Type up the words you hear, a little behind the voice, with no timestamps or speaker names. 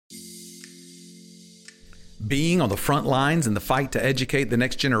Being on the front lines in the fight to educate the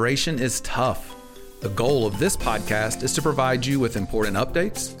next generation is tough. The goal of this podcast is to provide you with important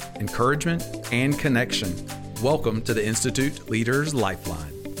updates, encouragement, and connection. Welcome to the Institute Leaders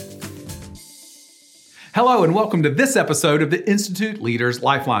Lifeline. Hello, and welcome to this episode of the Institute Leaders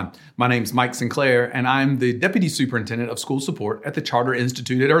Lifeline. My name is Mike Sinclair, and I'm the Deputy Superintendent of School Support at the Charter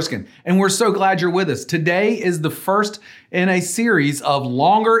Institute at Erskine. And we're so glad you're with us. Today is the first in a series of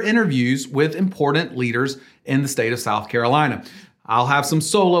longer interviews with important leaders in the state of South Carolina. I'll have some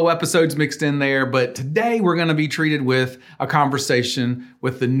solo episodes mixed in there, but today we're going to be treated with a conversation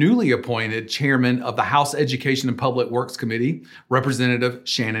with the newly appointed chairman of the House Education and Public Works Committee, Representative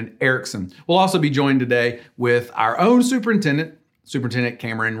Shannon Erickson. We'll also be joined today with our own Superintendent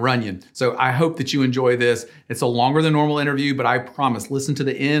Cameron Runyan. So I hope that you enjoy this. It's a longer than normal interview, but I promise, listen to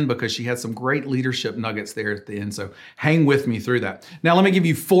the end because she has some great leadership nuggets there at the end. So hang with me through that. Now, let me give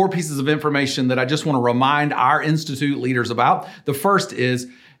you 4 pieces of information that I just want to remind our Institute leaders about. The first is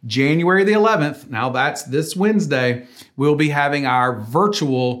January the 11th. Now that's this Wednesday. We'll be having our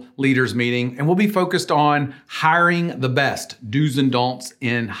virtual leaders meeting, and we'll be focused on hiring the best, do's and don'ts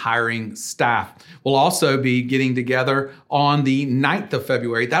in hiring staff. We'll also be getting together on the 9th of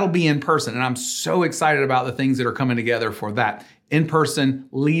February. That'll be in person, and I'm so excited about the things that are coming together for that in-person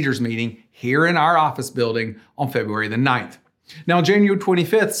leaders meeting here in our office building on February the 9th. Now, on January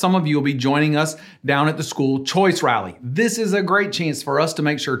 25th, some of you will be joining us down at the School Choice Rally. This is a great chance for us to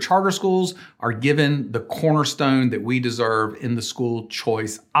make sure charter schools are given the cornerstone that we deserve in the school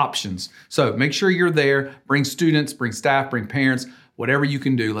choice options. So make sure you're there. Bring students, bring staff, bring parents, whatever you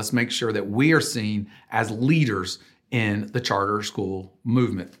can do. Let's make sure that we are seen as leaders in the charter school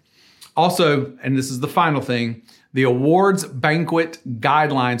movement. Also, and this is the final thing, the awards banquet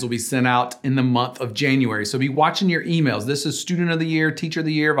guidelines will be sent out in the month of January. So be watching your emails. This is Student of the Year, Teacher of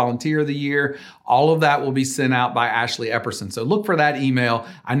the Year, Volunteer of the Year. All of that will be sent out by Ashley Epperson. So look for that email.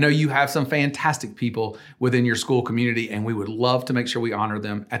 I know you have some fantastic people within your school community, and we would love to make sure we honor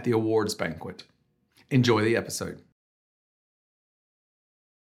them at the awards banquet. Enjoy the episode.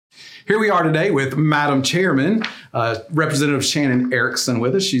 Here we are today with Madam Chairman, Representative Shannon Erickson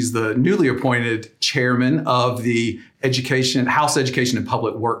with us. She's the newly appointed chairman of the House Education and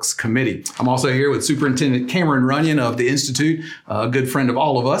Public Works Committee. I'm also here with Superintendent Cameron Runyan of the Institute, a good friend of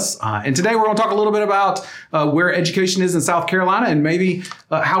all of us. And today we're going to talk a little bit about where education is in South Carolina and maybe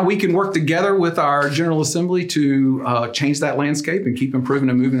how we can work together with our General Assembly to change that landscape and keep improving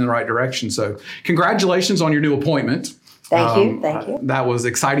and moving in the right direction. So congratulations on your new appointment. Thank you. That was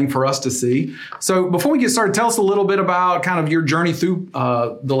exciting for us to see. So before we get started, tell us a little bit about kind of your journey through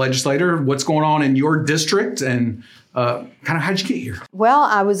the legislature, what's going on in your district, and kind of how'd you get here? Well,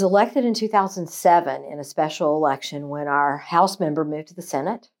 I was elected in 2007 in a special election when our House member moved to the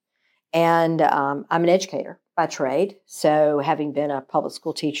Senate. And I'm an educator by trade. So having been a public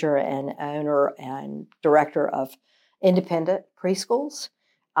school teacher and owner and director of independent preschools,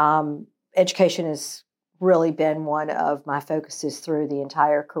 education is really been one of my focuses through the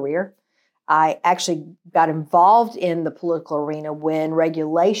entire career. I actually got involved in the political arena when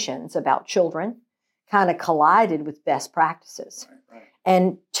regulations about children kind of collided with best practices. Right.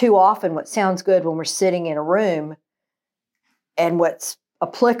 And too often what sounds good when we're sitting in a room and what's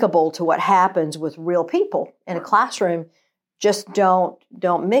applicable to what happens with real people in a classroom just don't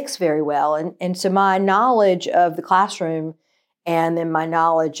mix very well. And so my knowledge of the classroom and then my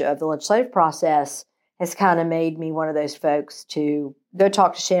knowledge of the legislative process has kind of made me one of those folks to go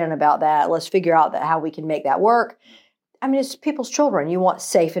talk to Shannon about that. Let's figure out how we can make that work. I mean, it's people's children. You want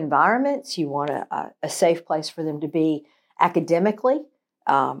safe environments. You want a safe place for them to be academically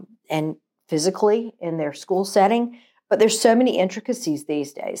and physically in their school setting. But there's so many intricacies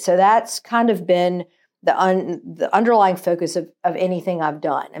these days. So that's kind of been the underlying focus of anything I've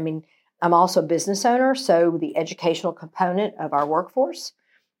done. I mean, I'm also a business owner, so the educational component of our workforce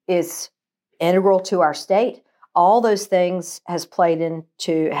is integral to our state. All those things have played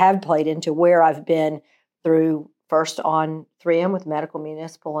into where I've been through first on 3M with Medical,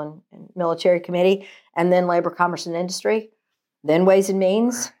 Municipal, and Military Committee, and then Labor, Commerce, and Industry, then Ways and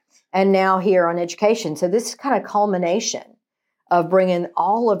Means, and now here on education. So this is kind of culmination of bringing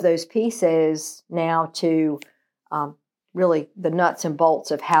all of those pieces now to really the nuts and bolts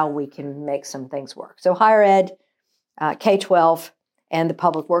of how we can make some things work. So higher ed, K-12, and the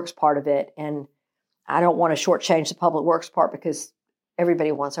public works part of it. And I don't want to shortchange the public works part because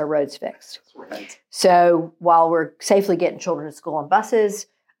everybody wants our roads fixed. Right. So while we're safely getting children to school on buses,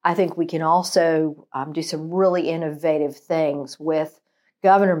 I think we can also do some really innovative things with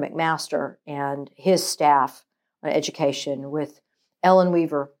Governor McMaster and his staff on education, with Ellen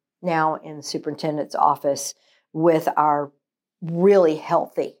Weaver now in the superintendent's office with our really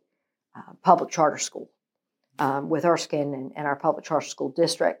healthy public charter school, with Erskine and our public charter school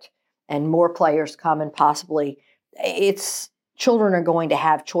district, and more players coming possibly. Children are going to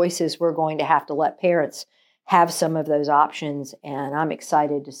have choices. We're going to have to let parents have some of those options, and I'm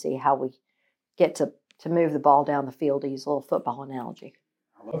excited to see how we get to move the ball down the field, to use a little football analogy.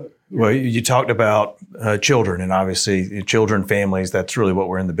 I love it. Well, you talked about children, and obviously children, families, that's really what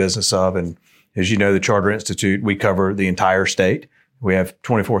we're in the business of. And as you know, the Charter Institute, we cover the entire state. We have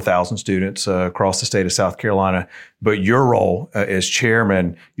 24,000 students across the state of South Carolina. But your role as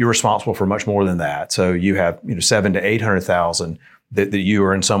chairman, you're responsible for much more than that. So you have 700,000 to 800,000 that you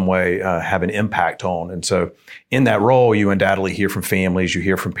are in some way have an impact on. And so in that role, you undoubtedly hear from families, you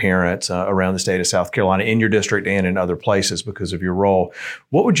hear from parents around the state of South Carolina, in your district and in other places because of your role.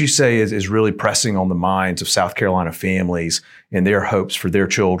 What would you say is really pressing on the minds of South Carolina families and their hopes for their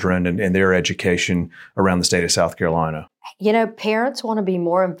children and their education around the state of South Carolina? Parents want to be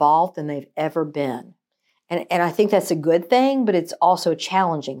more involved than they've ever been. And I think that's a good thing, but it's also a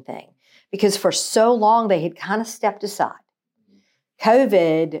challenging thing because for so long they had kind of stepped aside.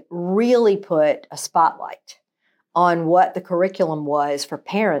 COVID really put a spotlight on what the curriculum was for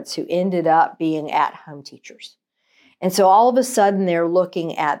parents who ended up being at-home teachers. And so all of a sudden they're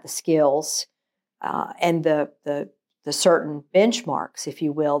looking at the skills and the certain benchmarks, if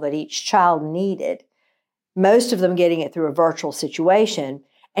you will, that each child needed, most of them getting it through a virtual situation.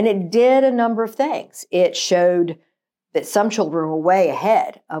 And it did a number of things. It showed that some children were way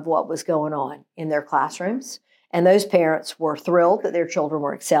ahead of what was going on in their classrooms. And those parents were thrilled that their children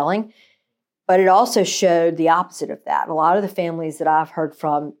were excelling. But it also showed the opposite of that. A lot of the families that I've heard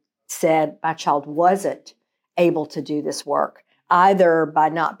from said, my child wasn't able to do this work, either by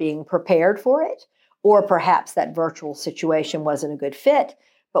not being prepared for it, or perhaps that virtual situation wasn't a good fit.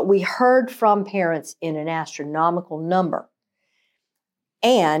 But we heard from parents in an astronomical number.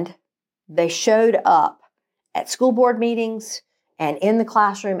 And they showed up at school board meetings and in the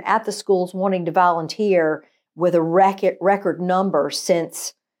classroom at the schools wanting to volunteer with a record number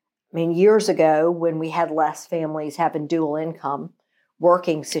since, years ago when we had less families having dual income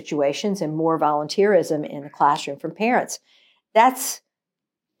working situations and more volunteerism in the classroom from parents. That's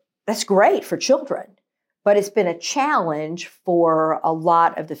great for children, but it's been a challenge for a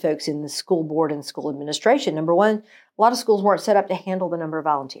lot of the folks in the school board and school administration. Number one, a lot of schools weren't set up to handle the number of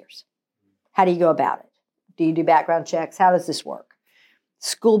volunteers. How do you go about it? Do you do background checks? How does this work?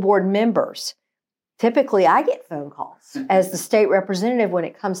 School board members. Typically, I get phone calls as the state representative when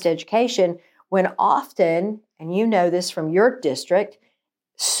it comes to education, when often, and you know this from your district,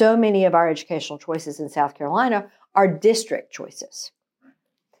 so many of our educational choices in South Carolina are district choices.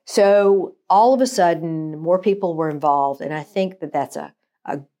 So all of a sudden, more people were involved, and I think that that's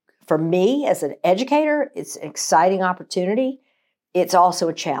for me as an educator, it's an exciting opportunity. It's also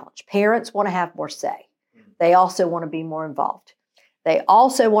a challenge. Parents want to have more say. They also want to be more involved. They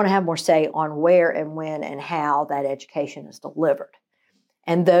also want to have more say on where and when and how that education is delivered.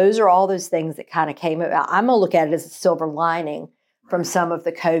 And those are all those things that kind of came about. I'm going to look at it as a silver lining from some of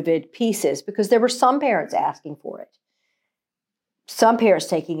the COVID pieces because there were some parents asking for it, some parents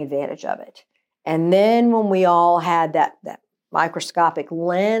taking advantage of it. And then when we all had that microscopic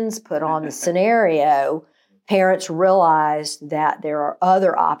lens put on the scenario, parents realized that there are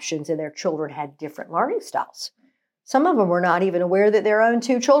other options and their children had different learning styles. Some of them were not even aware that their own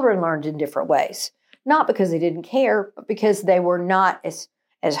two children learned in different ways, not because they didn't care, but because they were not as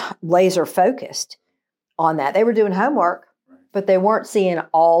laser focused on that. They were doing homework, but they weren't seeing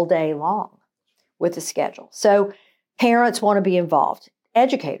all day long with the schedule. So parents want to be involved.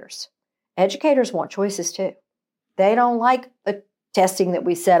 Educators want choices too. They don't like the testing that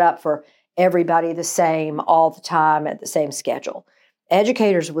we set up for everybody the same all the time at the same schedule.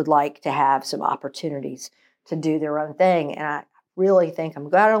 Educators would like to have some opportunities to do their own thing. And I really think I'm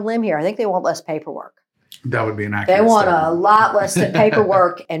going on a limb here. I think they want less paperwork. That would be an accurate They want statement. a lot less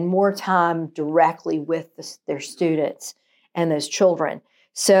paperwork and more time directly with their students and those children.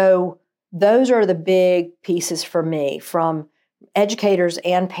 So those are the big pieces for me from educators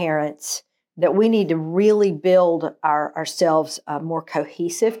and parents that we need to really build ourselves a more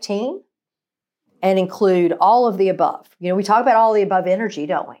cohesive team and include all of the above. We talk about all the above energy,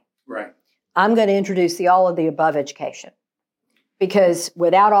 don't we? Right. I'm going to introduce the all of the above education because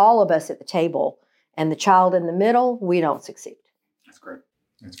without all of us at the table and the child in the middle, we don't succeed. That's great.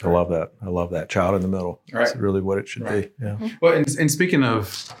 I love that. I love that. Child in the middle. Right. That's really what it should be. Yeah. Well, and speaking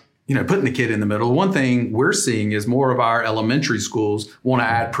of, putting the kid in the middle, one thing we're seeing is more of our elementary schools want to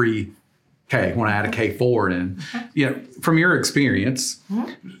add pre-K, want to add a K4 in. From your experience,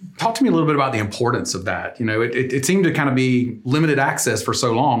 Talk to me a little bit about the importance of that. It seemed to kind of be limited access for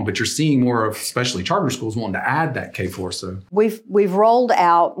so long, but you're seeing more of, especially charter schools, wanting to add that K-4. So we've rolled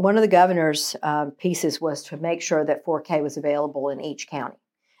out, one of the governor's pieces was to make sure that 4K was available in each county.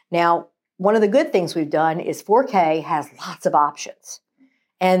 Now, one of the good things we've done is 4K has lots of options,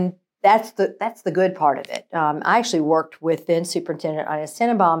 and that's the good part of it. I actually worked with then Superintendent Ina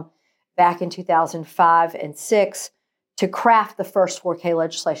Tenenbaum back in 2005 and 6 to craft the first 4K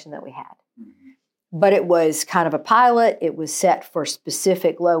legislation that we had. But it was kind of a pilot. It was set for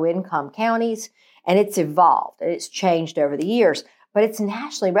specific low-income counties, and it's evolved, and it's changed over the years. But it's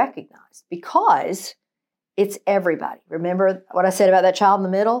nationally recognized because it's everybody. Remember what I said about that child in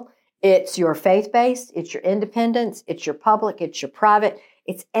the middle? It's your faith-based, it's your independence, it's your public, it's your private.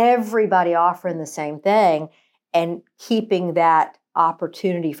 It's everybody offering the same thing and keeping that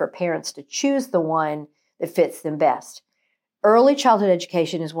opportunity for parents to choose the one that fits them best. Early childhood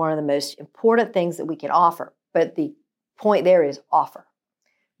education is one of the most important things that we can offer, but the point there is offer.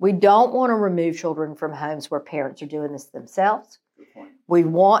 We don't want to remove children from homes where parents are doing this themselves. We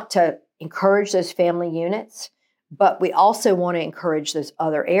want to encourage those family units, but we also want to encourage those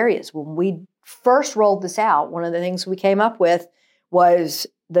other areas. When we first rolled this out, one of the things we came up with was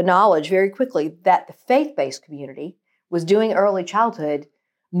the knowledge very quickly that the faith-based community was doing early childhood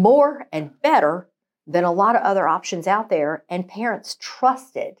more and better than a lot of other options out there, and parents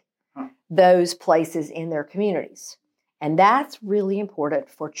trusted those places in their communities. And that's really important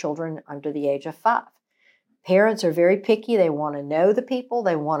for children under the age of 5. Parents are very picky. They want to know the people.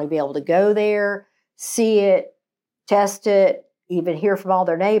 They want to be able to go there, see it, test it, even hear from all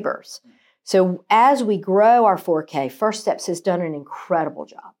their neighbors. So as we grow our 4K, First Steps has done an incredible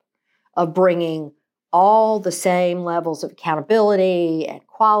job of bringing all the same levels of accountability and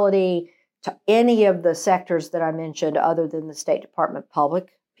quality to any of the sectors that I mentioned other than the State Department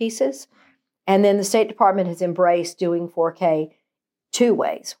public pieces. And then the State Department has embraced doing 4K 2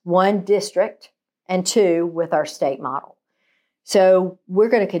 ways. 1, district, and 2, with our state model. So we're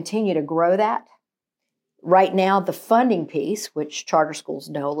going to continue to grow that. Right now, the funding piece, which charter schools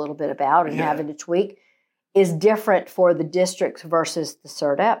know a little bit about and having to tweak, is different for the districts versus the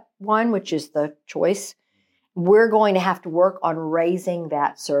CERDEP one, which is the choice. We're going to have to work on raising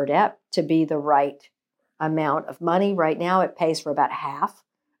that CERDEP to be the right amount of money. Right now, it pays for about half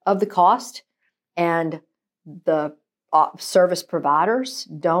of the cost, and the service providers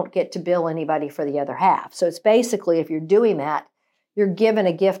don't get to bill anybody for the other half. So it's basically, if you're doing that, you're giving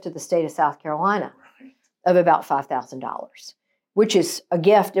a gift to the state of South Carolina of about $5,000, which is a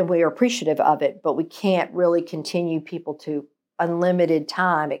gift, and we are appreciative of it, but we can't really continue people to unlimited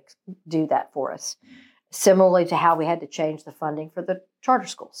time do that for us. Similarly to how we had to change the funding for the charter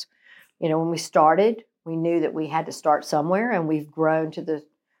schools. When we started, we knew that we had to start somewhere, and we've grown to the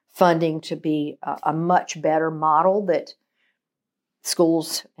funding to be a much better model that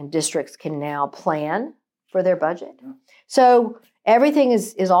schools and districts can now plan for their budget. So everything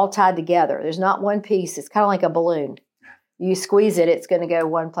is all tied together. There's not one piece. It's kind of like a balloon. You squeeze it, it's going to go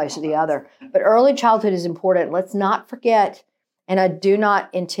one place or the other. But early childhood is important. Let's not forget, and I do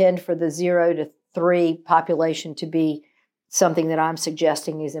not intend for the 0 to 3 population to be something that I'm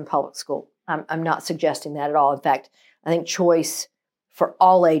suggesting is in public school. I'm not suggesting that at all. In fact, I think choice for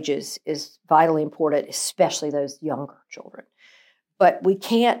all ages is vitally important, especially those younger children. But we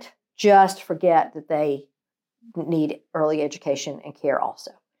can't just forget that they need early education and care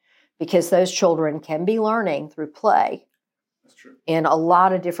also, because those children can be learning through play. That's true. In a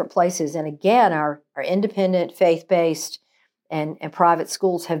lot of different places. And again, our independent, faith-based, and private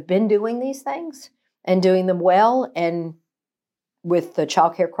schools have been doing these things and doing them well. And with the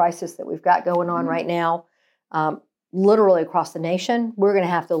child care crisis that we've got going on right now, literally across the nation, we're going to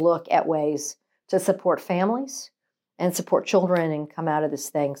have to look at ways to support families and support children and come out of this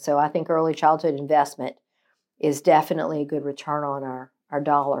thing. So I think early childhood investment is definitely a good return on our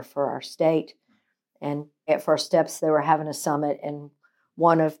dollar for our state. And at First Steps, they were having a summit, and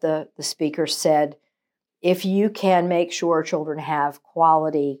one of the speakers said, if you can make sure children have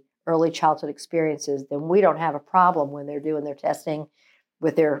quality early childhood experiences, then we don't have a problem when they're doing their testing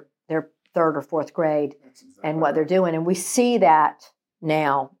with their 3rd or 4th grade and what they're doing. And we see that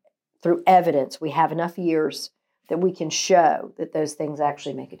now through evidence. We have enough years that we can show that those things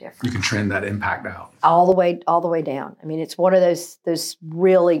actually make a difference. You can trend that impact out. All the way down. I mean, it's one of those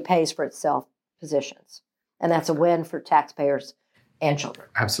really pays for itself positions. And that's a win for taxpayers and children.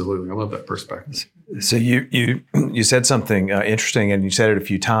 Absolutely. I love that perspective. So you said something interesting, and you said it a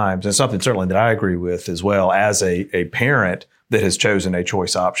few times, and something certainly that I agree with as well as a parent that has chosen a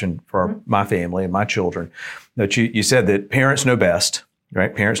choice option for my family and my children. That you said that parents know best,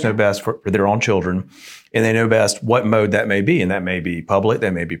 right? Parents know best for their own children, and they know best what mode that may be. And that may be public,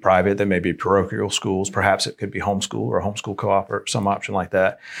 that may be private, that may be parochial schools. Perhaps it could be homeschool or a homeschool co-op or some option like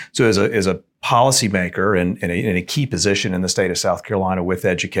that. So as a policymaker and in a key position in the state of South Carolina with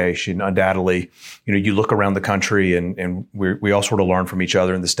education, undoubtedly, you look around the country and we all sort of learn from each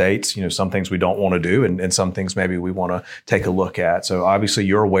other in the states. Some things we don't want to do and some things maybe we want to take a look at. So obviously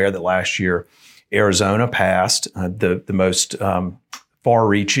you're aware that last year Arizona passed the most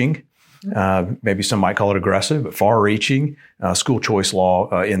far-reaching, maybe some might call it aggressive, but far-reaching school choice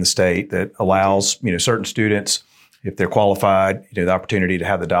law in the state that allows certain students, if they're qualified, the opportunity to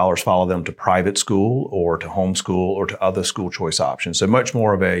have the dollars follow them to private school or to homeschool or to other school choice options. So much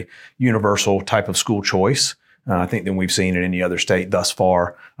more of a universal type of school choice, I think, than we've seen in any other state thus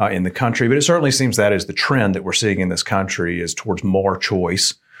far in the country. But it certainly seems that is the trend that we're seeing in this country, is towards more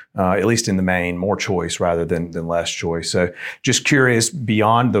choice. At least in the main, more choice rather than less choice. So just curious,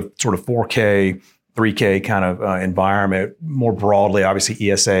 beyond the sort of 4K, 3K kind of environment, more broadly, obviously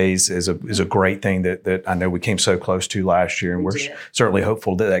ESAs is a great thing that I know we came so close to last year, and we're certainly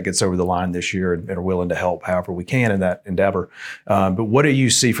hopeful that gets over the line this year and are willing to help however we can in that endeavor. But what do you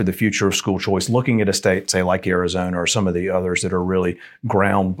see for the future of school choice, looking at a state, say, like Arizona or some of the others that are really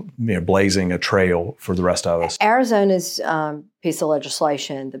blazing a trail for the rest of us? Arizona's piece of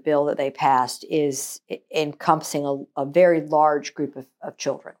legislation, the bill that they passed, is encompassing a very large group of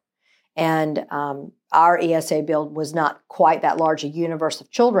children. And our ESA bill was not quite that large a universe of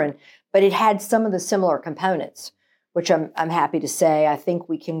children, but it had some of the similar components, which I'm happy to say I think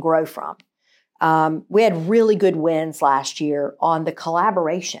we can grow from. We had really good wins last year on the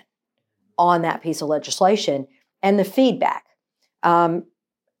collaboration on that piece of legislation and the feedback. Let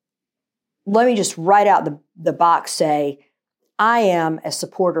me just right out the box say, I am a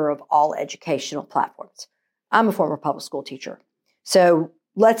supporter of all educational platforms. I'm a former public school teacher. So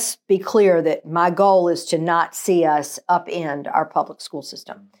let's be clear that my goal is to not see us upend our public school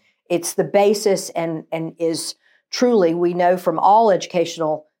system. It's the basis and is truly, we know from all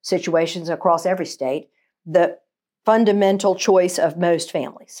educational situations across every state, the fundamental choice of most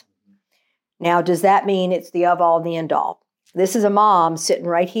families. Now, does that mean it's the of all and the end all? This is a mom sitting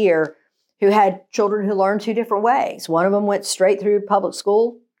right here who had children who learned two different ways. One of them went straight through public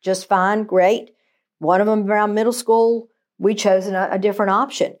school, just fine, great. One of them around middle school, we chose a different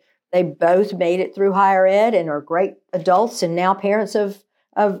option. They both made it through higher ed and are great adults and now parents of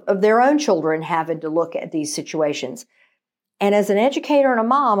their own children having to look at these situations. And as an educator and a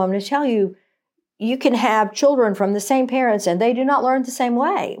mom, I'm going to tell you, you can have children from the same parents and they do not learn the same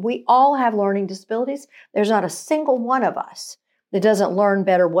way. We all have learning disabilities. There's not a single one of us that doesn't learn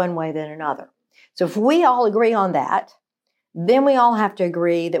better one way than another. So if we all agree on that, then we all have to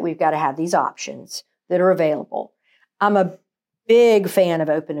agree that we've got to have these options that are available. I'm a big fan of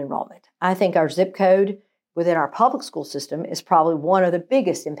open enrollment. I think our zip code within our public school system is probably one of the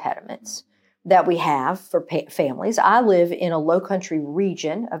biggest impediments that we have for families. I live in a low-country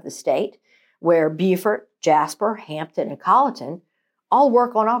region of the state where Beaufort, Jasper, Hampton, and Colleton all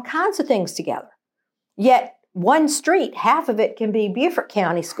work on all kinds of things together. Yet one street, half of it can be Beaufort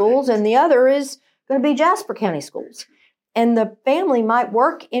County schools and the other is going to be Jasper County schools. And the family might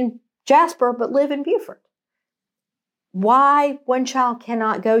work in Jasper but live in Beaufort. Why one child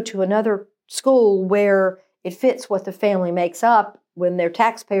cannot go to another school where it fits what the family makes up when they're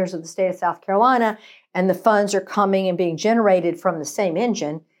taxpayers of the state of South Carolina and the funds are coming and being generated from the same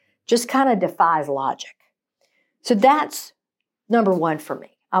engine just kind of defies logic. So that's number one for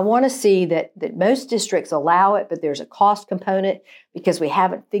me. I want to see that most districts allow it, but there's a cost component because we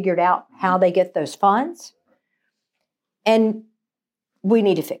haven't figured out how they get those funds. And we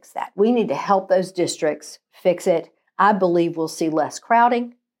need to fix that. We need to help those districts fix it. I believe we'll see less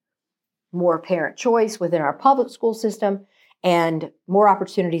crowding, more parent choice within our public school system, and more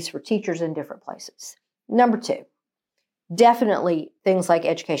opportunities for teachers in different places. Number two, definitely things like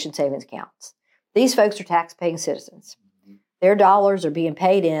education savings accounts. These folks are tax-paying citizens. Their dollars are being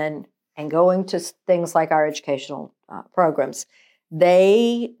paid in and going to things like our educational programs.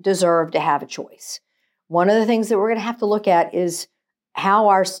 They deserve to have a choice. One of the things that we're going to have to look at is how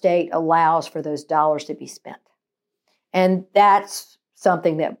our state allows for those dollars to be spent. And that's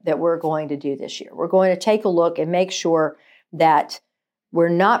something that we're going to do this year. We're going to take a look and make sure that we're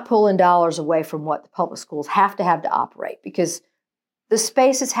not pulling dollars away from what the public schools have to operate, because the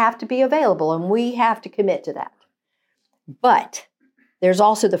spaces have to be available and we have to commit to that. But there's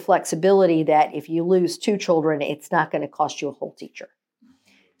also the flexibility that if you lose two children, it's not going to cost you a whole teacher.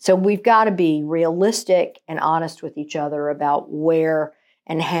 So we've got to be realistic and honest with each other about where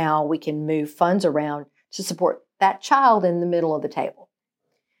and how we can move funds around to support that child in the middle of the table.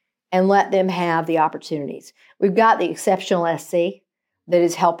 and let them have the opportunities. We've got the exceptional SC that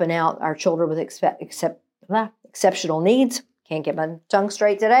is helping out our children with exceptional needs. Can't get my tongue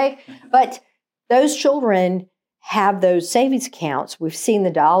straight today. But those children have those savings accounts. We've seen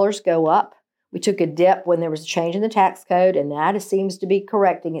the dollars go up. We took a dip when there was a change in the tax code, and that seems to be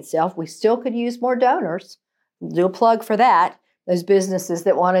correcting itself. We still could use more donors. Do a plug for that. Those businesses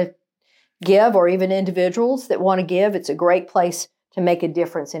that want to give, or even individuals that want to give, it's a great place to make a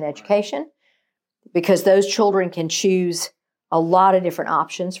difference in education, because those children can choose a lot of different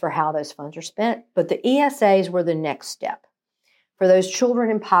options for how those funds are spent. But the ESAs were the next step. For those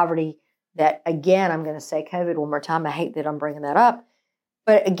children in poverty that, again, I'm going to say COVID one more time. I hate that I'm bringing that up.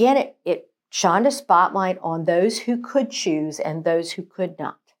 But again, it shined a spotlight on those who could choose and those who could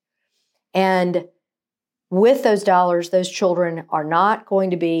not. And with those dollars, those children are not going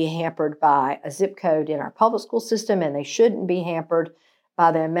to be hampered by a zip code in our public school system, and they shouldn't be hampered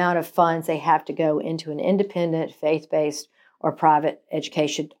by the amount of funds they have to go into an independent, faith-based, or private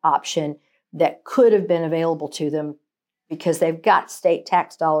education option that could have been available to them, because they've got state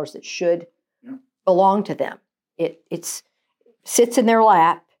tax dollars that should belong to them. It sits in their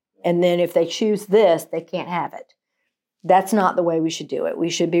lap, and then if they choose this, they can't have it. That's not the way we should do it. We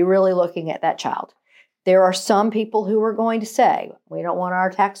should be really looking at that child. There are some people who are going to say, we don't want our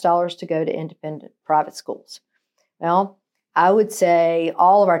tax dollars to go to independent private schools. Well, I would say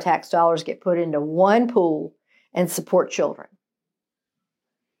all of our tax dollars get put into one pool and support children.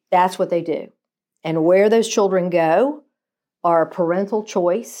 That's what they do. And where those children go are a parental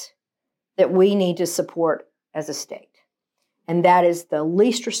choice that we need to support as a state. And that is the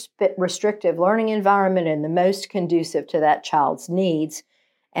least restrictive learning environment and the most conducive to that child's needs.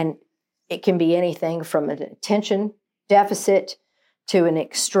 And it can be anything from an attention deficit to an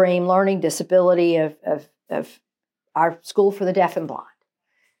extreme learning disability of our School for the Deaf and Blind.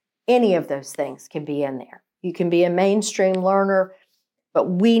 Any of those things can be in there. You can be a mainstream learner, but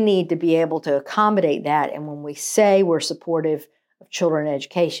we need to be able to accommodate that. And when we say we're supportive of children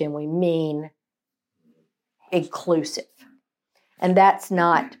education, we mean inclusive. And that's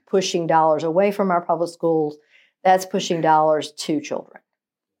not pushing dollars away from our public schools. That's pushing dollars to children.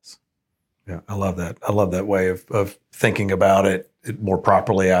 Yeah, I love that. I love that way of thinking about it more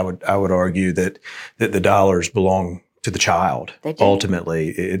properly. I would argue that the dollars belong to the child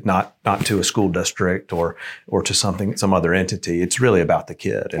ultimately, not to a school district or to some other entity. It's really about the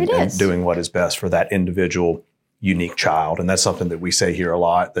kid and doing what is best for that individual, unique child. And that's something that we say here a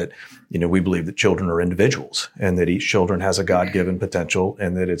lot, that, we believe that children are individuals and that each children has a God-given potential,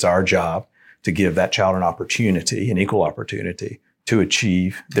 and that it's our job to give that child an opportunity, an equal opportunity to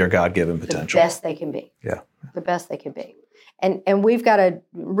achieve their God-given potential. The best they can be. Yeah. The best they can be. And we've got to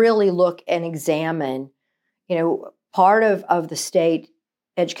really look and examine, part of the state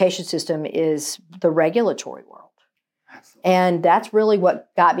education system is the regulatory world. And that's really what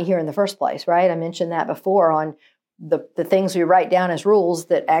got me here in the first place, right? I mentioned that before on the things we write down as rules,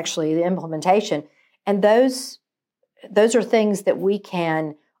 that actually the implementation. And those are things that we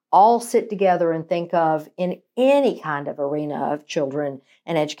can all sit together and think of in any kind of arena of children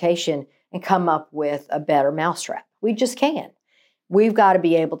and education and come up with a better mousetrap. We just can. We've got to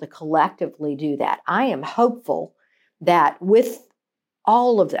be able to collectively do that. I am hopeful that with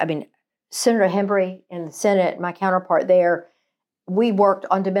all of Senator Hembry in the Senate, my counterpart there, we worked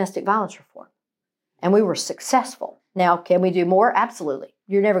on domestic violence reform, and we were successful. Now, can we do more? Absolutely.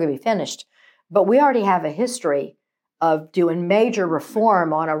 You're never going to be finished. But we already have a history of doing major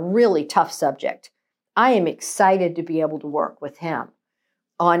reform on a really tough subject. I am excited to be able to work with him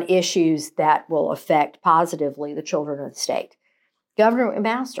on issues that will affect positively the children of the state. Governor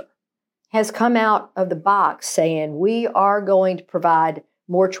McMaster has come out of the box saying we are going to provide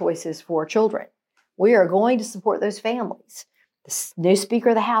more choices for children. We are going to support those families. The new Speaker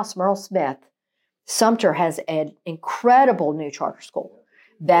of the House, Merle Smith, Sumter has an incredible new charter school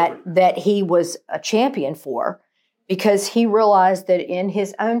that he was a champion for, because he realized that in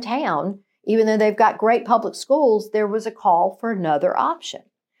his own town, even though they've got great public schools, there was a call for another option.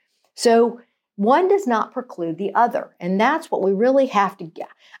 So one does not preclude the other. And that's what we really have to get.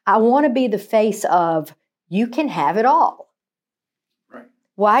 I want to be the face of, you can have it all. Right.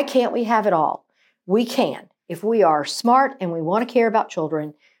 Why can't we have it all? We can. If we are smart and we want to care about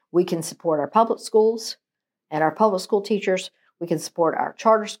children, we can support our public schools and our public school teachers. We can support our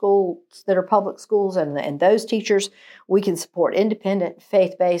charter schools that are public schools and those teachers. We can support independent,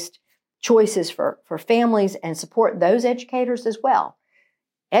 faith-based choices for families and support those educators as well.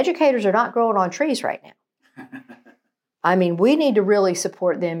 Educators are not growing on trees right now. We need to really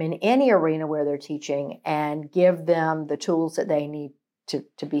support them in any arena where they're teaching and give them the tools that they need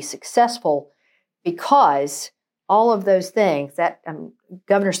to be successful, because all of those things that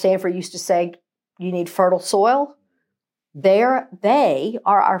Governor Sanford used to say, you need fertile soil. They are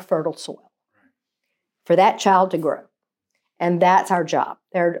our fertile soil for that child to grow. And that's our job.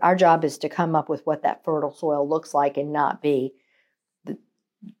 Our job is to come up with what that fertile soil looks like and not be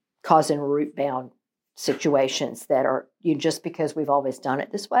causing root-bound situations that are just because we've always done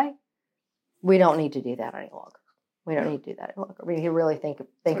it this way. We don't need to do that any longer. We don't need to do that any longer. We need to really think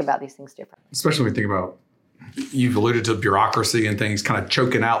about these things differently. Especially when we think about, you've alluded to bureaucracy and things kind of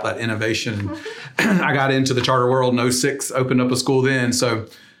choking out that innovation. I got into the charter world in 2006, opened up a school then. So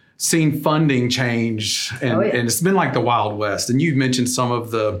seen funding change, and it's been like the Wild West. And you've mentioned some of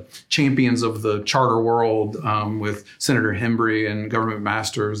the champions of the charter world with Senator Hembry and Government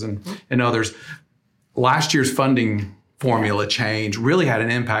Masters and others. Last year's funding formula change really had an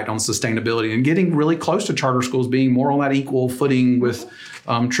impact on sustainability and getting really close to charter schools being more on that equal footing with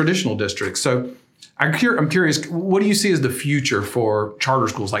traditional districts. So I'm curious, what do you see as the future for charter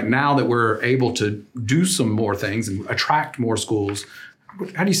schools? Like now that we're able to do some more things and attract more schools,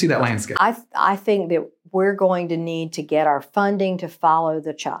 how do you see that landscape? I think that we're going to need to get our funding to follow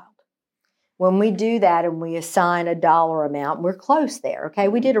the child. When we do that and we assign a dollar amount, we're close there, okay?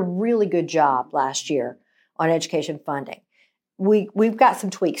 We did a really good job last year on education funding. We've got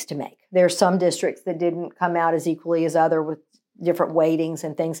some tweaks to make. There are some districts that didn't come out as equally as other with different weightings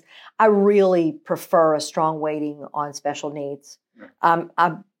and things. I really prefer a strong weighting on special needs.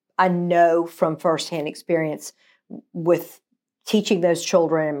 I know from firsthand experience with teaching those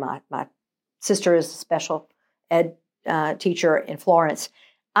children, and my sister is a special ed teacher in Florence.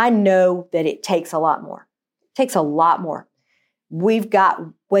 I know that it takes a lot more. It takes a lot more. We've got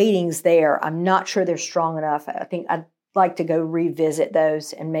weightings there. I'm not sure they're strong enough. I think I'd like to go revisit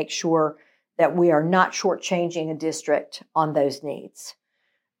those and make sure that we are not shortchanging a district on those needs.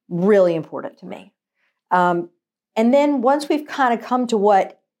 Really important to me. And then once we've kind of come to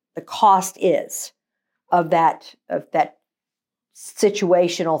what the cost is of that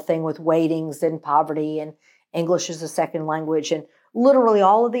situational thing with weightings and poverty and English as a second language and literally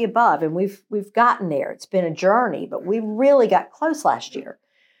all of the above, and we've gotten there. It's been a journey, but we really got close last year.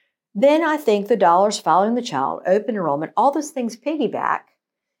 Then I think the dollars following the child, open enrollment, all those things piggyback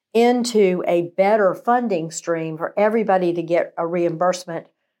into a better funding stream for everybody to get a reimbursement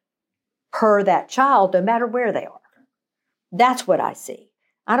per that child, no matter where they are. That's what I see.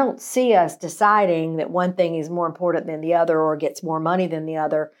 I don't see us deciding that one thing is more important than the other or gets more money than the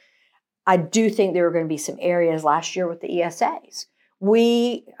other. I do think there are going to be some areas last year with the ESAs.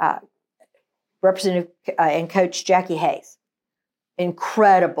 We, Representative and Coach Jackie Hayes,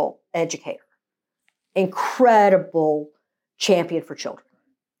 incredible educator, incredible champion for children.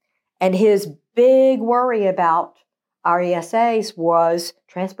 And his big worry about our ESAs was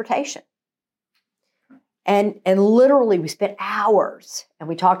transportation. And literally we spent hours and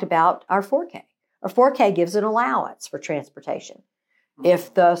we talked about our 4K. Our 4K gives an allowance for transportation.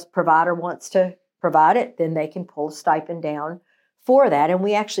 If the provider wants to provide it, then they can pull a stipend down for that. And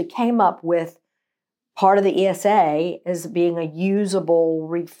we actually came up with part of the ESA as being a usable,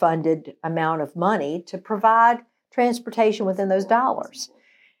 refunded amount of money to provide transportation within those dollars.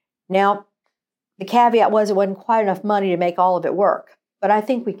 Now, the caveat was it wasn't quite enough money to make all of it work, but I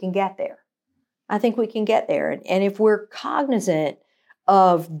think we can get there. I think we can get there. And if we're cognizant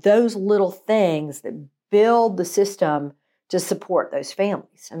of those little things that build the system to support those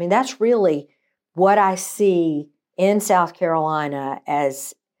families, I mean, that's really what I see in South Carolina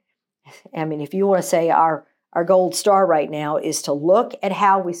as, I mean, if you want to say our gold star right now is to look at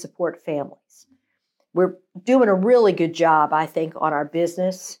how we support families. We're doing a really good job, I think, on our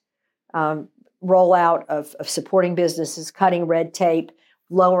business rollout of supporting businesses, cutting red tape,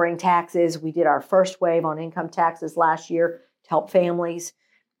 lowering taxes. We did our first wave on income taxes last year to help families.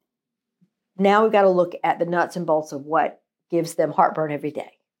 Now we've got to look at the nuts and bolts of what gives them heartburn every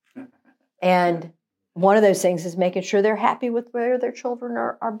day. And one of those things is making sure they're happy with where their children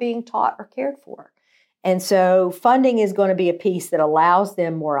are being taught or cared for. And so funding is going to be a piece that allows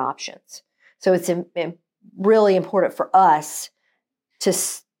them more options. So it's really important for us to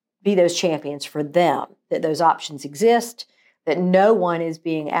be those champions for them, that those options exist, that no one is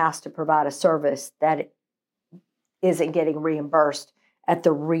being asked to provide a service that isn't getting reimbursed at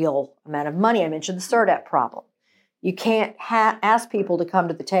the real amount of money. I mentioned the CERDAP problem. You can't ask people to come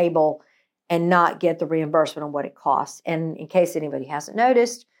to the table and not get the reimbursement on what it costs. And in case anybody hasn't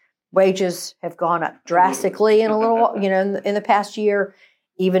noticed, wages have gone up drastically in the past year,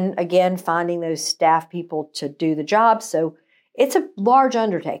 even again, finding those staff people to do the job. So it's a large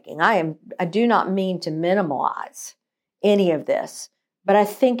undertaking. I do not mean to minimize any of this, but I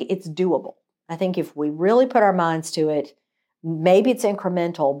think it's doable. I think if we really put our minds to it, maybe it's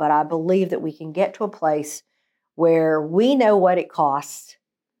incremental, but I believe that we can get to a place where we know what it costs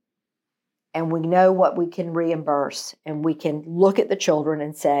and we know what we can reimburse, and we can look at the children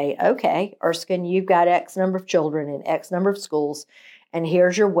and say, okay, Erskine, you've got X number of children in X number of schools, and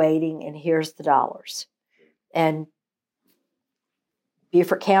here's your weighting and here's the dollars. And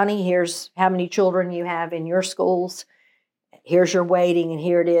Beaufort County, here's how many children you have in your schools. Here's your weighting, and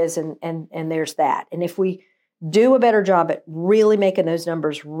here it is, and there's that. And if we do a better job at really making those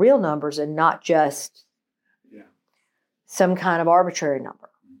numbers real numbers and not just some kind of arbitrary number,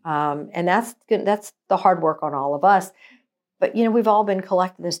 and that's good. That's the hard work on all of us. But we've all been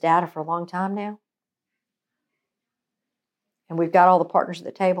collecting this data for a long time now, and we've got all the partners at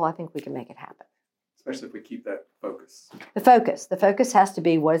the table. I think we can make it happen. Especially if we keep that focus. The focus has to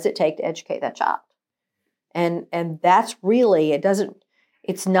be, what does it take to educate that child? And that's really,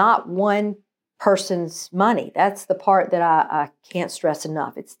 it's not one person's money. That's the part that I can't stress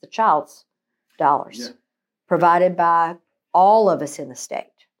enough. It's the child's dollars provided by all of us in the state,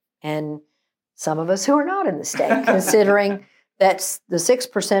 and some of us who are not in the state, considering that the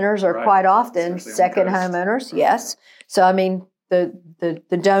 6%ers are quite often second homeowners. Right. Yes. So, I mean,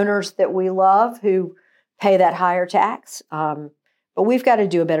 the donors that we love who pay that higher tax, but we've got to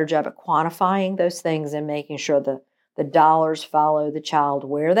do a better job at quantifying those things and making sure the dollars follow the child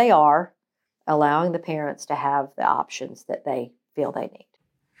where they are, allowing the parents to have the options that they feel they need.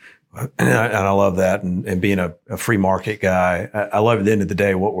 And I love that. And being a free market guy, I love at the end of the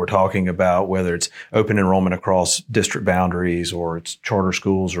day what we're talking about, whether it's open enrollment across district boundaries, or it's charter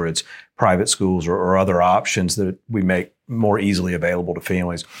schools, or it's private schools, or other options that we make more easily available to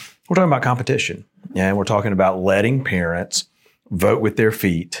families. We're talking about competition, and we're talking about letting parents vote with their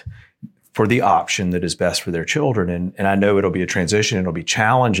feet for the option that is best for their children. And I know it'll be a transition. It'll be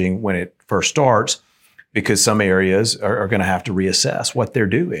challenging when it first starts, because some areas are going to have to reassess what they're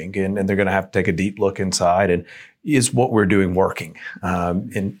doing, and they're going to have to take a deep look inside, and is what we're doing working?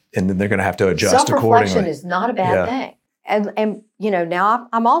 And then they're going to have to adjust accordingly. Self-reflection is not a bad thing. And now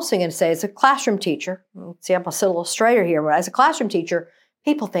I'm also going to say, as a classroom teacher, see, I'm a little straighter here, but as a classroom teacher,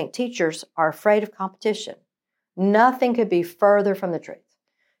 people think teachers are afraid of competition. Nothing could be further from the truth.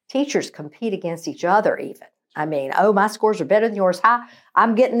 Teachers compete against each other even. I mean, my scores are better than yours.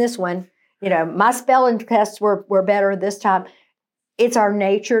 I'm getting this one. My spelling tests were better this time. It's our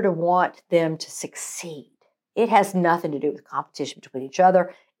nature to want them to succeed. It has nothing to do with competition between each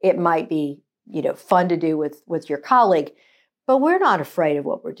other. It might be, fun to do with your colleague, but we're not afraid of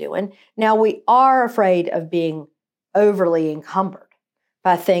what we're doing. Now, we are afraid of being overly encumbered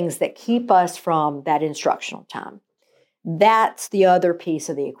by things that keep us from that instructional time. That's the other piece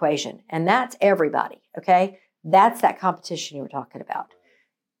of the equation, and that's everybody, okay? That's that competition you were talking about.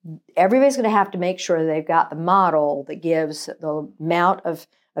 Everybody's going to have to make sure they've got the model that gives the amount of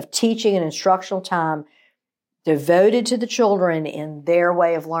teaching and instructional time devoted to the children in their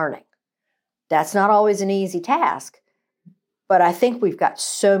way of learning. That's not always an easy task, but I think we've got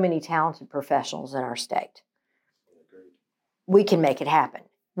so many talented professionals in our state. We can make it happen.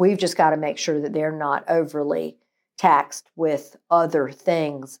 We've just got to make sure that they're not overly taxed with other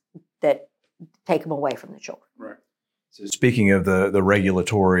things that take them away from the children. Right. So speaking of the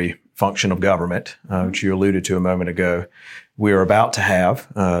regulatory function of government, which you alluded to a moment ago, we are about to have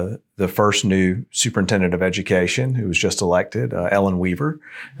the first new superintendent of education, who was just elected, Ellen Weaver,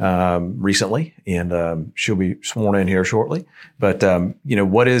 recently, and she'll be sworn in here shortly. But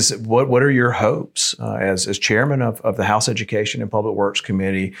what are your hopes as chairman of the House Education and Public Works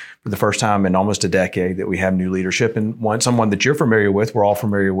Committee for the first time in almost a decade that we have new leadership, and someone that you're familiar with, we're all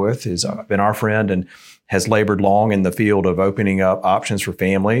familiar with, has been our friend and has labored long in the field of opening up options for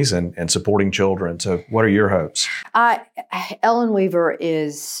families and supporting children. So what are your hopes? Ellen Weaver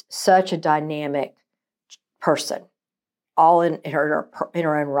is such a dynamic person, all in her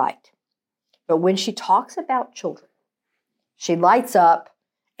own right. But when she talks about children, she lights up,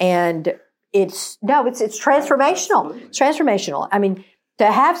 and it's transformational. It's transformational. I mean,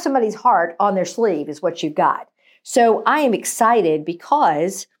 to have somebody's heart on their sleeve is what you've got. So I am excited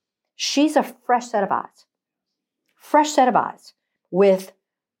because she's a fresh set of eyes with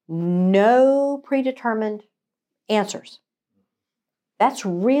no predetermined answers. That's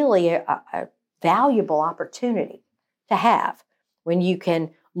really a valuable opportunity to have when you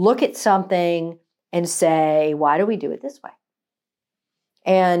can look at something and say, why do we do it this way?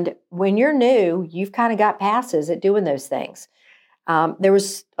 And when you're new, you've kind of got passes at doing those things. There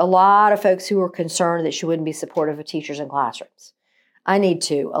was a lot of folks who were concerned that she wouldn't be supportive of teachers in classrooms. I need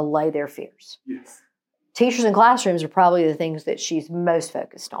to allay their fears. Yes. teachers in classrooms are probably the things that she's most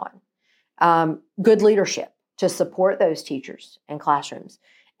focused on. Good leadership to support those teachers in classrooms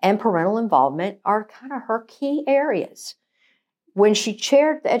and parental involvement are kind of her key areas. When she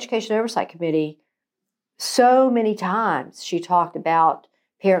chaired the Education Oversight Committee, so many times she talked about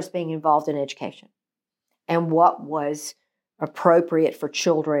parents being involved in education and what was appropriate for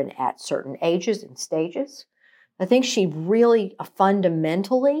children at certain ages and stages. I think she really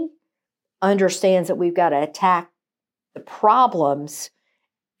fundamentally understands that we've got to attack the problems,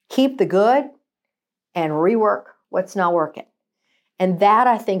 keep the good, and rework what's not working. And that,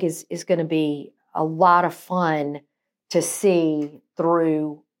 I think, is going to be a lot of fun to see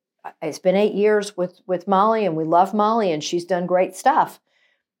through. It's been 8 years with Molly, and we love Molly, and she's done great stuff.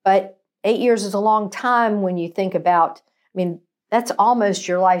 But 8 years is a long time when you think about, that's almost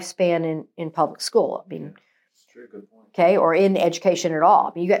your lifespan in public school. Sure, good point. Okay, or in education at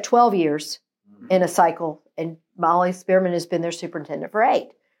all. You got 12 years in a cycle, and Molly Spearman has been their superintendent for 8.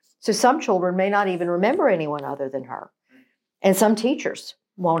 So some children may not even remember anyone other than her. And some teachers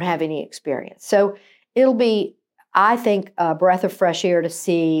won't have any experience. So it'll be, I think, a breath of fresh air to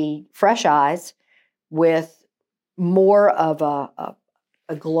see fresh eyes with more of a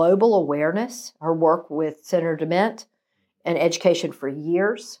global awareness. Her work with Senator DeMint and education for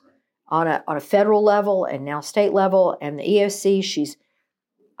years on a federal level and now state level, and the EOC, she's,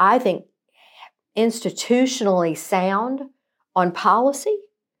 I think, institutionally sound on policy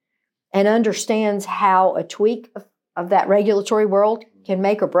and understands how a tweak of that regulatory world can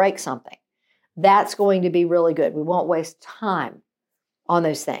make or break something. That's going to be really good. We won't waste time on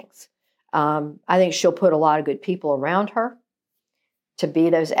those things. I think she'll put a lot of good people around her to be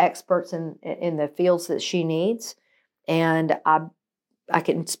those experts in the fields that she needs. And I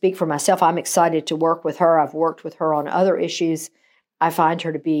can speak for myself. I'm excited to work with her. I've worked with her on other issues. I find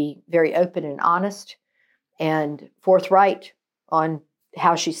her to be very open and honest and forthright on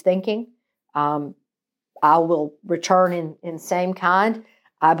how she's thinking. I will return in same kind.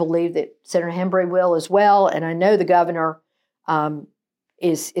 I believe that Senator Hembry will as well, and I know the governor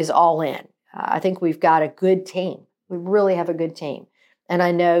is all in. I think we've got a good team. We really have a good team. And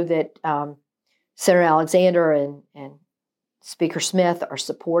I know that Senator Alexander and Speaker Smith are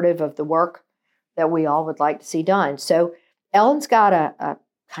supportive of the work that we all would like to see done. So Ellen's got a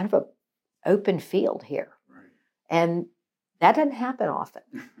kind of an open field here. Right. And that doesn't happen often.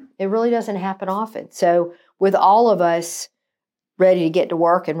 It really doesn't happen often. So with all of us ready to get to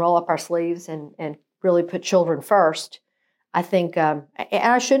work and roll up our sleeves and really put children first, I think, and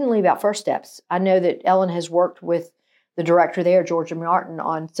I shouldn't leave out First Steps. I know that Ellen has worked with the director there, Georgia Martin,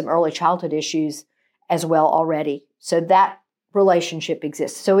 on some early childhood issues as well already. So that relationship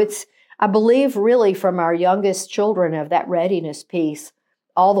exists. So it's, I believe, really from our youngest children of that readiness piece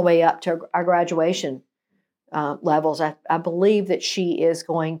all the way up to our graduation levels. I believe that she is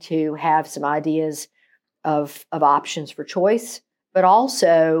going to have some ideas of options for choice, but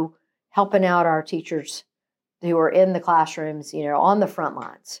also helping out our teachers who are in the classrooms, on the front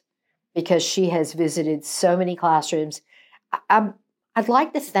lines, because she has visited so many classrooms. I'd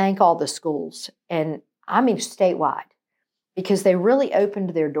like to thank all the schools, and I mean statewide, because they really opened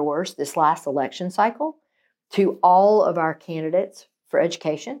their doors this last election cycle to all of our candidates for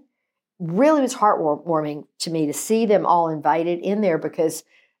education. Really was heartwarming to me to see them all invited in there, because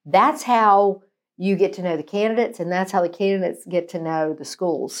that's how you get to know the candidates, and that's how the candidates get to know the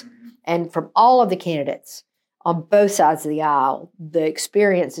schools. And from all of the candidates on both sides of the aisle, the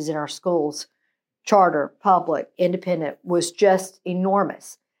experiences in our schools, charter, public, independent, was just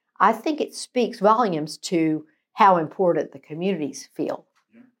enormous. I think it speaks volumes to how important the communities feel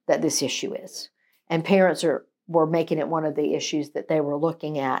that this issue is. And parents were making it one of the issues that they were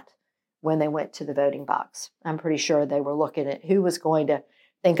looking at when they went to the voting box. I'm pretty sure they were looking at who was going to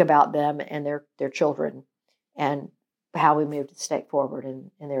think about them and their children and how we moved the state forward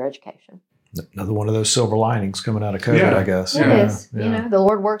in their education. Another one of those silver linings coming out of COVID, I guess. It is. Yeah. The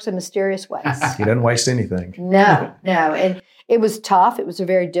Lord works in mysterious ways. He doesn't waste anything. No. And it was tough. It was a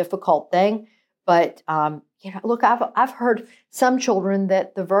very difficult thing. But, look, I've heard some children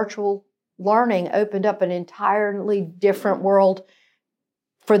that the virtual learning opened up an entirely different world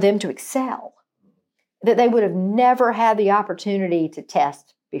for them to excel, that they would have never had the opportunity to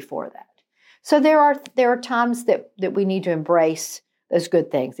test before that. So there are times that we need to embrace those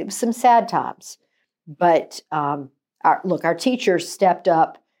good things. It was some sad times, but our teachers stepped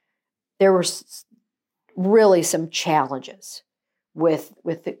up. There were really some challenges with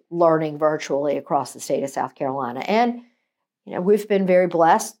the learning virtually across the state of South Carolina, and we've been very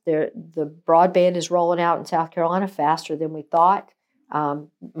blessed. The broadband is rolling out in South Carolina faster than we thought.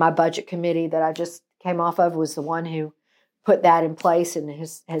 My budget committee that I just came off of, was the one who put that in place and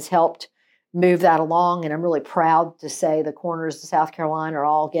has helped move that along. And I'm really proud to say the corners of South Carolina are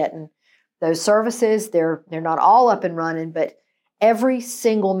all getting those services. They're not all up and running, but every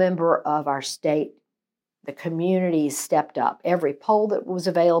single member of our state, the community stepped up. Every poll that was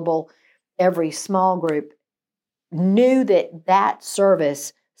available, every small group knew that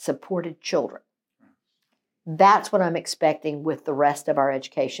service supported children. That's what I'm expecting with the rest of our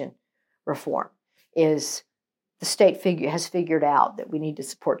education reform, is the state has figured out that we need to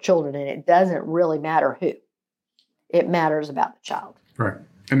support children, and it doesn't really matter who. It matters about the child. Right.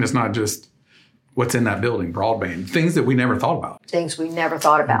 And it's not just what's in that building, broadband, things that we never thought about. Things we never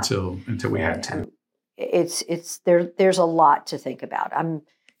thought about. Until we had to. There's a lot to think about. I'm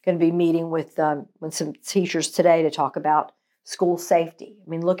going to be meeting with some teachers today to talk about school safety. I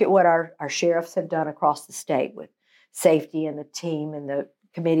mean, look at what our sheriffs have done across the state with safety and the team and the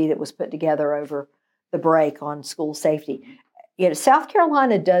committee that was put together over the break on school safety. South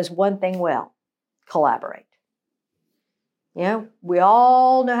Carolina does one thing well: collaborate. We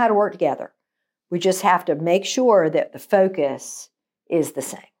all know how to work together. We just have to make sure that the focus is the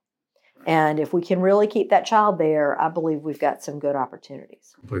same. And if we can really keep that child there, I believe we've got some good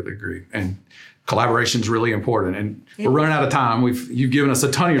opportunities. Completely agree. And collaboration is really important. And we're running out of time. You've given us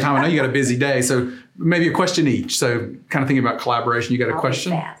a ton of your time. I know you got a busy day, so maybe a question each. So kind of thinking about collaboration, you got a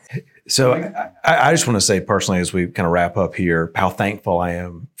question? So I just want to say personally, as we kind of wrap up here, how thankful I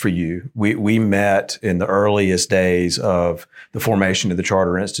am for you. We met in the earliest days of the formation of the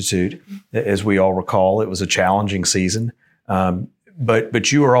Charter Institute. As we all recall, it was a challenging season.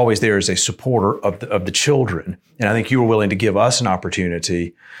 But you were always there as a supporter of the children. And I think you were willing to give us an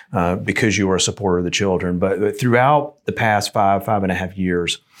opportunity because you were a supporter of the children. But throughout the past 5.5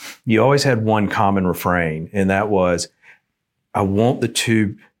 years, you always had one common refrain, and that was, I want the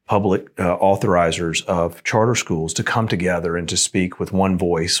two public authorizers of charter schools to come together and to speak with one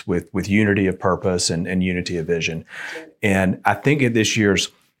voice, with unity of purpose and unity of vision. And I think at this year's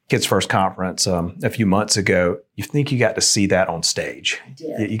Kids First Conference a few months ago, you think you got to see that on stage.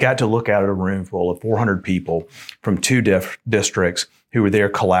 You got to look out at a room full of 400 people from two districts who were there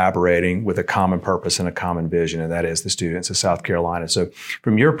collaborating with a common purpose and a common vision, and that is the students of South Carolina. So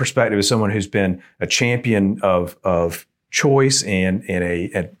from your perspective, as someone who's been a champion of choice and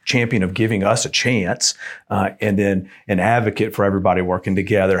a champion of giving us a chance, and then an advocate for everybody working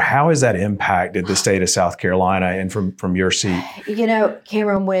together, how has that impacted the state of South Carolina and from your seat?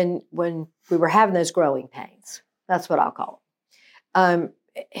 Cameron, when we were having those growing pains, that's what I'll call it,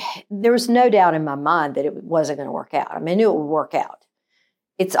 there was no doubt in my mind that it wasn't going to work out. I mean, I knew it would work out.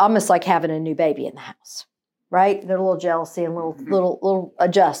 It's almost like having a new baby in the house, right? There's a little jealousy and little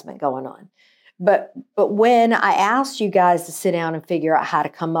adjustment going on. But when I asked you guys to sit down and figure out how to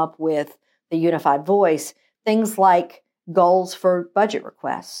come up with the unified voice, things like goals for budget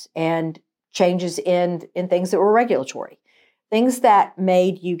requests and changes in things that were regulatory, things that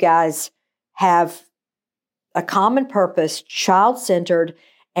made you guys have a common purpose, child-centered,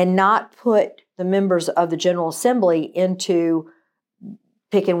 and not put the members of the General Assembly into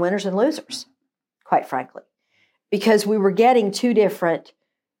picking winners and losers, quite frankly, because we were getting two different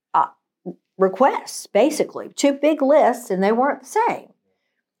requests, basically, two big lists, and they weren't the same.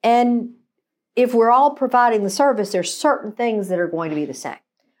 And if we're all providing the service, there's certain things that are going to be the same.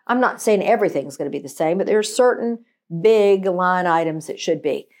 I'm not saying everything's going to be the same, but there's certain big line items that should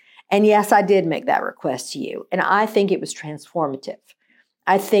be. And yes, I did make that request to you, and I think it was transformative.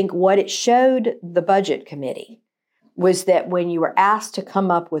 I think what it showed the budget committee was that when you were asked to come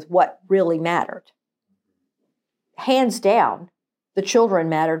up with what really mattered, hands down, the children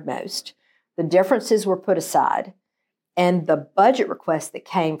mattered most. The differences were put aside, and the budget requests that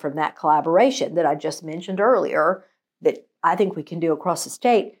came from that collaboration that I just mentioned earlier, that I think we can do across the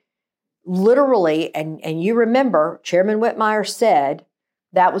state, literally, and you remember, Chairman Whitmire said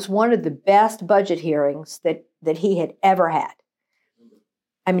that was one of the best budget hearings that he had ever had.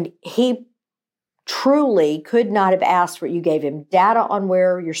 I mean, he truly could not have asked for it. You gave him data on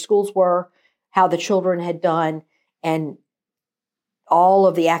where your schools were, how the children had done, and all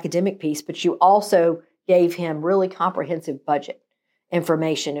of the academic piece, but you also gave him really comprehensive budget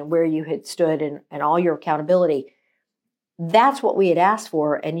information and where you had stood and all your accountability. That's what we had asked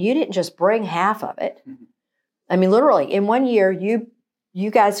for, and you didn't just bring half of it. I mean, literally, in 1 year, you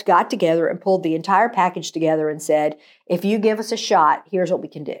guys got together and pulled the entire package together and said, if you give us a shot, here's what we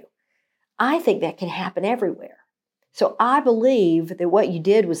can do. I think that can happen everywhere. So I believe that what you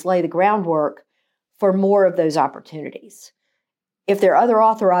did was lay the groundwork for more of those opportunities. If there are other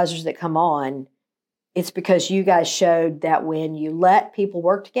authorizers that come on, it's because you guys showed that when you let people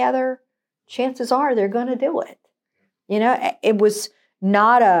work together, chances are they're going to do it. It was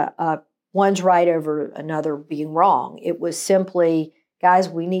not a one's right over another being wrong. It was simply, guys,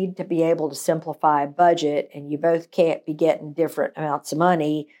 we need to be able to simplify a budget, and you both can't be getting different amounts of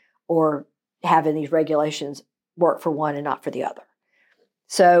money or having these regulations work for one and not for the other.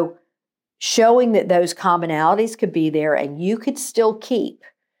 So showing that those commonalities could be there and you could still keep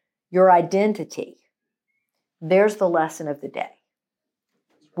your identity, there's the lesson of the day.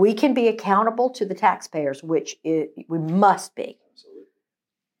 We can be accountable to the taxpayers, which we must be.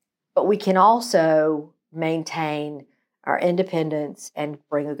 But we can also maintain our independence and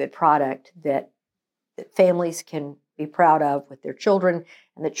bring a good product that families can be proud of with their children,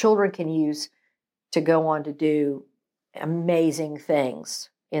 and that children can use to go on to do amazing things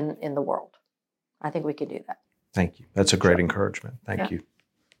in the world. I think we can do that. Thank you. That's a great encouragement. Thank you.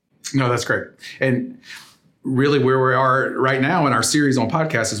 No, that's great. And really where we are right now in our series on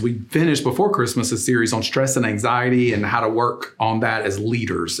podcasts is we finished before Christmas a series on stress and anxiety and how to work on that as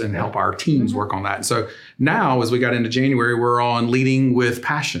leaders and help our teams work on that. And so now, as we got into January, we're on leading with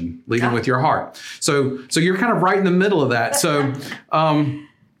passion, leading with your heart. So you're kind of right in the middle of that. So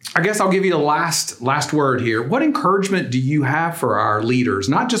I guess I'll give you the last word here. What encouragement do you have for our leaders,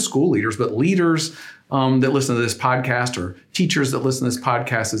 not just school leaders, but leaders that listen to this podcast or teachers that listen to this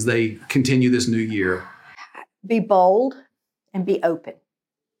podcast as they continue this new year? Be bold and be open.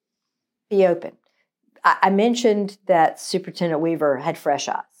 Be open. I mentioned that Superintendent Weaver had fresh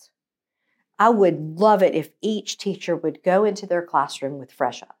eyes. I would love it if each teacher would go into their classroom with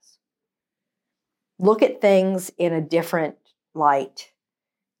fresh eyes. Look at things in a different light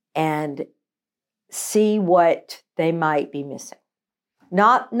and see what they might be missing.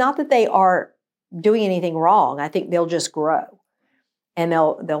 Not that they are doing anything wrong. I think they'll just grow and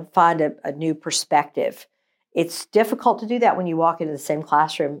they'll find a new perspective. It's difficult to do that when you walk into the same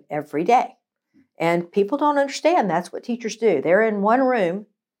classroom every day. And people don't understand that's what teachers do. They're in one room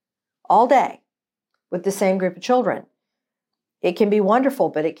all day with the same group of children. It can be wonderful,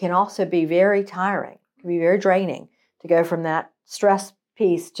 but it can also be very tiring. It can be very draining to go from that stress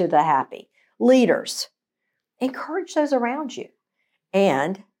piece to the happy. Leaders, encourage those around you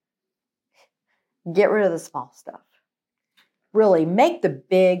and get rid of the small stuff. Really make the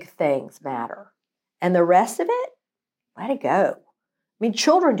big things matter. And the rest of it, let it go. I mean,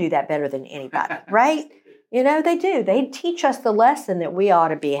 children do that better than anybody, right? They do. They teach us the lesson that we ought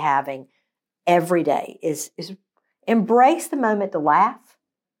to be having every day is embrace the moment to laugh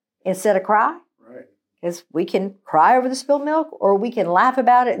instead of cry. Right. Because we can cry over the spilled milk, or we can laugh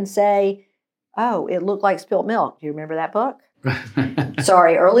about it and say, oh, it looked like spilled milk. Do you remember that book?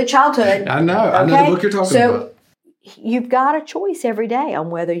 Sorry, early childhood. I know. Okay? I know the book you're talking about. You've got a choice every day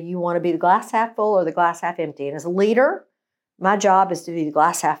on whether you want to be the glass half full or the glass half empty. And as a leader, my job is to be the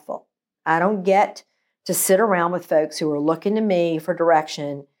glass half full. I don't get to sit around with folks who are looking to me for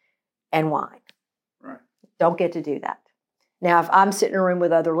direction and whine. Right. Don't get to do that. Now, if I'm sitting in a room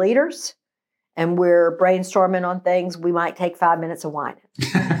with other leaders and we're brainstorming on things, we might take 5 minutes of whining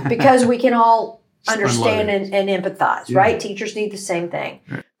because we can all understand and empathize, right? Teachers need the same thing.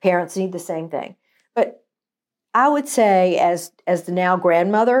 Right. Parents need the same thing. But I would say as the now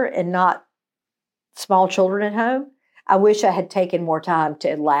grandmother and not small children at home, I wish I had taken more time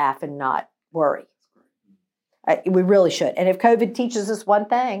to laugh and not worry. We really should. And if COVID teaches us one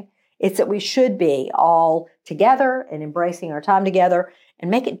thing, it's that we should be all together and embracing our time together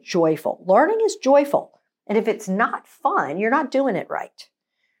and make it joyful. Learning is joyful. And if it's not fun, you're not doing it right.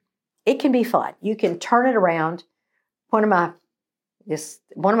 It can be fun. You can turn it around. One of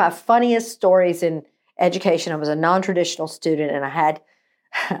my funniest stories in education, I was a non-traditional student, and I had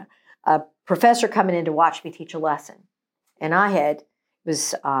a professor coming in to watch me teach a lesson. And it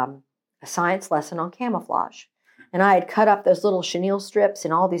was a science lesson on camouflage. And I had cut up those little chenille strips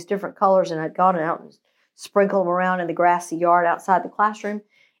in all these different colors, and I'd gone out and sprinkled them around in the grassy yard outside the classroom.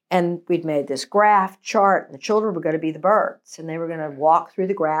 And we'd made this graph chart, and the children were going to be the birds. And they were going to walk through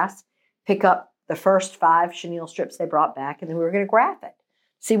the grass, pick up the first 5 chenille strips they brought back, and then we were going to graph it.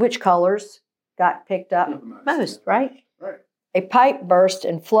 See which colors got picked up most, right? Right. A pipe burst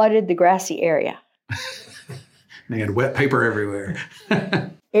and flooded the grassy area. They had wet paper everywhere.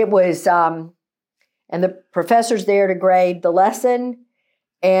 It was, and the professor's there to grade the lesson.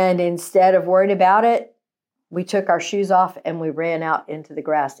 And instead of worrying about it, we took our shoes off and we ran out into the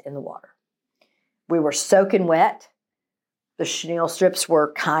grass in the water. We were soaking wet. The chenille strips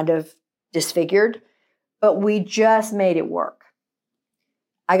were kind of disfigured, but we just made it work.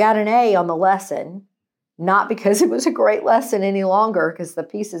 I got an A on the lesson, not because it was a great lesson any longer, because the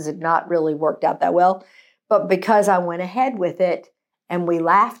pieces had not really worked out that well, but because I went ahead with it and we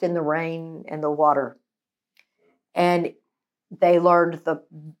laughed in the rain and the water. And they learned the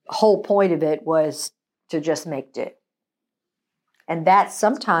whole point of it was to just make do. And that's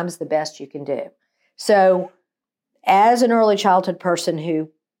sometimes the best you can do. So as an early childhood person who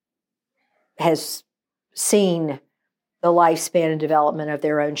has seen the lifespan and development of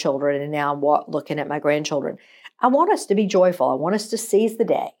their own children, and now I'm looking at my grandchildren, I want us to be joyful. I want us to seize the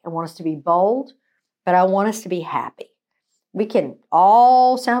day. I want us to be bold, but I want us to be happy. We can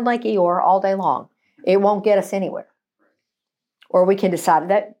all sound like Eeyore all day long. It won't get us anywhere. Or we can decide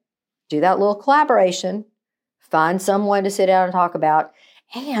that, do that little collaboration, find someone to sit down and talk about,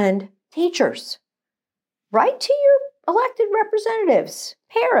 and teachers, write to your elected representatives,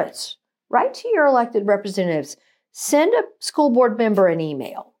 parents, write to your elected representatives, send a school board member an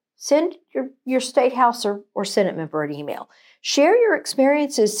email, send your state house or Senate member an email, share your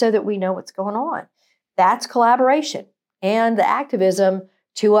experiences so that we know what's going on. That's collaboration. And the activism,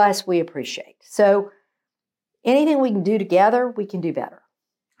 to us, we appreciate. So anything we can do together, we can do better.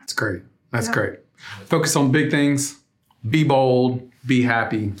 That's great. That's great. Focus on big things, be bold, be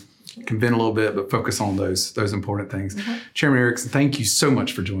happy, can vent a little bit, but focus on those important things. Chairman Erickson, thank you so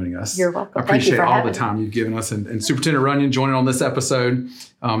much for joining us. You're welcome. I appreciate all the time you've given us, and Superintendent Runyan joining on this episode.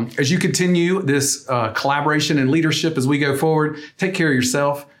 As you continue this collaboration and leadership as we go forward, take care of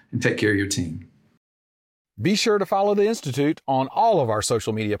yourself and take care of your team. Be sure to follow the Institute on all of our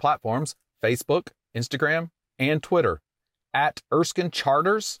social media platforms, Facebook, Instagram, and Twitter. At Erskine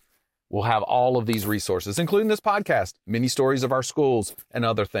Charters, we'll have all of these resources, including this podcast, mini stories of our schools, and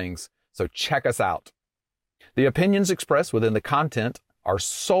other things. So check us out. The opinions expressed within the content are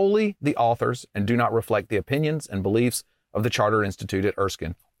solely the authors and do not reflect the opinions and beliefs of the Charter Institute at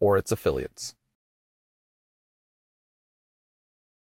Erskine or its affiliates.